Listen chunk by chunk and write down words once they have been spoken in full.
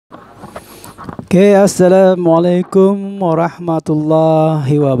Okay, Assalamualaikum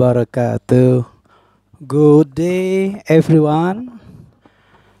warahmatullahi wabarakatuh. Good day, everyone.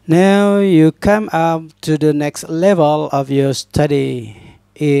 Now you come up to the next level of your study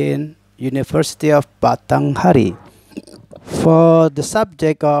in University of Batanghari for the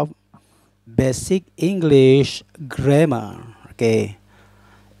subject of Basic English Grammar. Okay,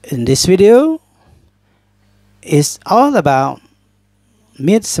 in this video, it's all about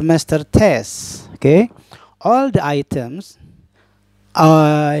mid-semester test. Okay, all the items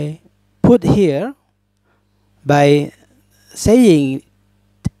I put here by saying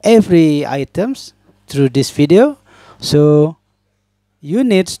every items through this video, so you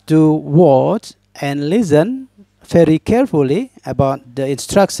need to watch and listen very carefully about the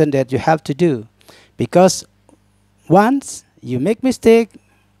instruction that you have to do, because once you make mistake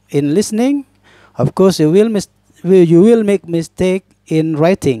in listening, of course you will make mistake in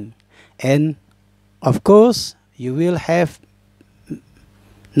writing, and of course you will have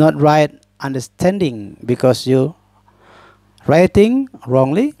not right understanding because you writing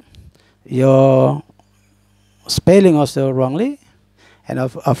wrongly, your spelling also wrongly, and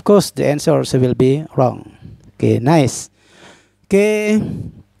of course the answer also will be wrong. Okay, nice. Okay, in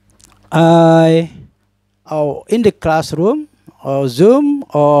the classroom or Zoom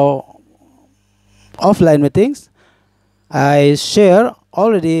or offline meetings, I share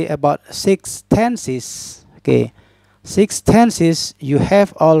already about 6 tenses. Okay, 6 tenses you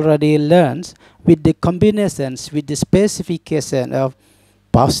have already learned with the combinations, with the specification of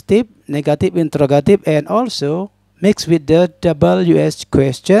positive, negative, interrogative, and also mixed with the WH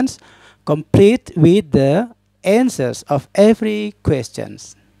questions, complete with the answers of every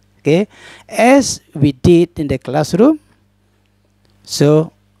questions. Okay, as we did in the classroom,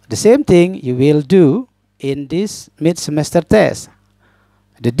 so the same thing you will do in this mid-semester test.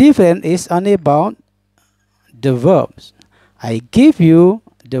 The difference is only about the verbs. I give you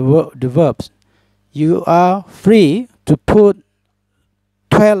the verbs. You are free to put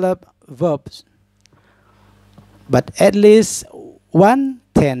 12 verbs, but at least one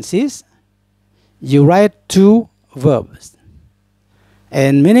tenses you write 2 verbs,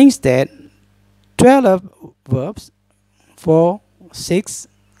 and meaning that 12 verbs for 6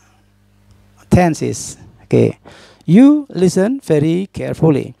 tenses. Okay, you listen very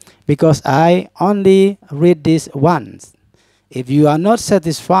carefully because I only read this once. If you are not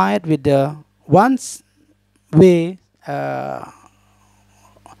satisfied with the once way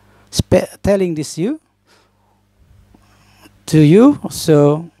telling this to you,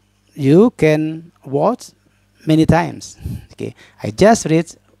 so you can watch many times. Okay, I just read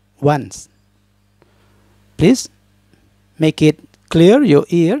once. Please make it clear your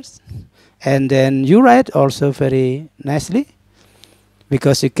ears, and then you write also very nicely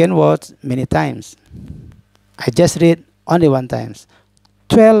because you can watch many times. I just read only one times.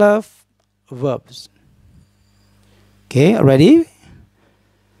 12 verbs. Okay, ready?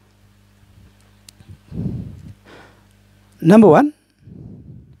 Number 1.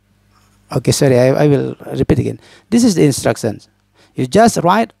 Okay, sorry, I will repeat again. This is the instructions. You just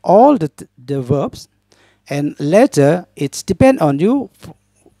write all the verbs, and later it's depend on you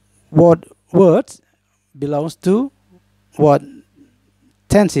what words belongs to what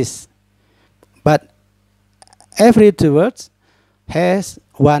tenses, but every 2 words has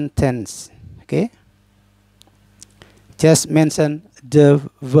 1 tense. Okay, just mention the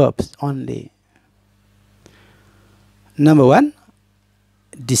verbs only. Number 1,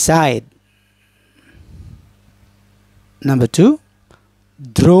 decide. Number 2,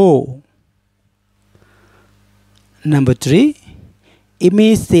 draw. Number 3,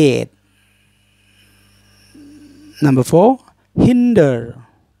 imitate. Number 4, hinder.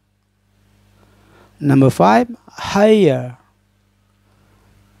 Number 5, hire.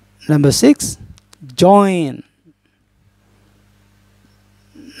 Number 6, join.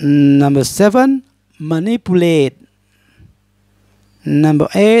 Number 7, manipulate. Number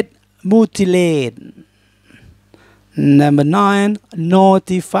 8, mutilate. Number 9,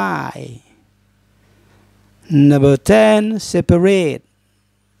 notify. Number 10, separate.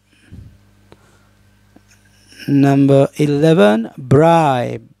 Number 11,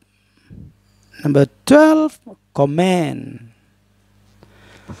 bribe. Number 12, command.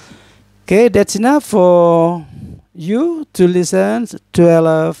 Okay, that's enough for you to listen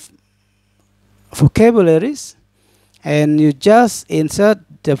 12 vocabularies, and you just insert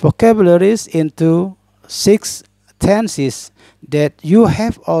the vocabularies into 6 tenses that you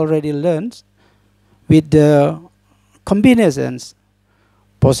have already learned with the combinations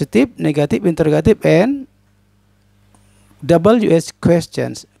positive, negative, interrogative, and WH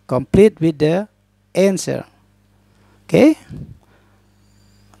questions, complete with the answer. Okay,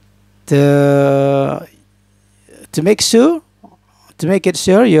 to make sure, to make it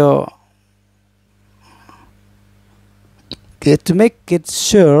sure your okay, to make it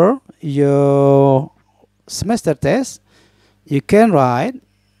sure your semester test, you can write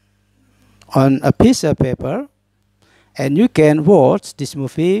on a piece of paper, and you can watch this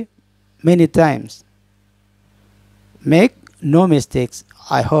movie many times. Make no mistakes,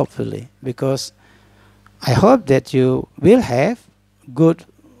 I hopefully, because I hope that you will have good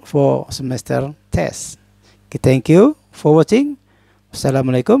for semester test. Okay, thank you for watching.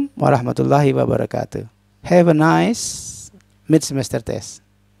 Assalamualaikum warahmatullahi wabarakatuh. Have a nice mid-semester test.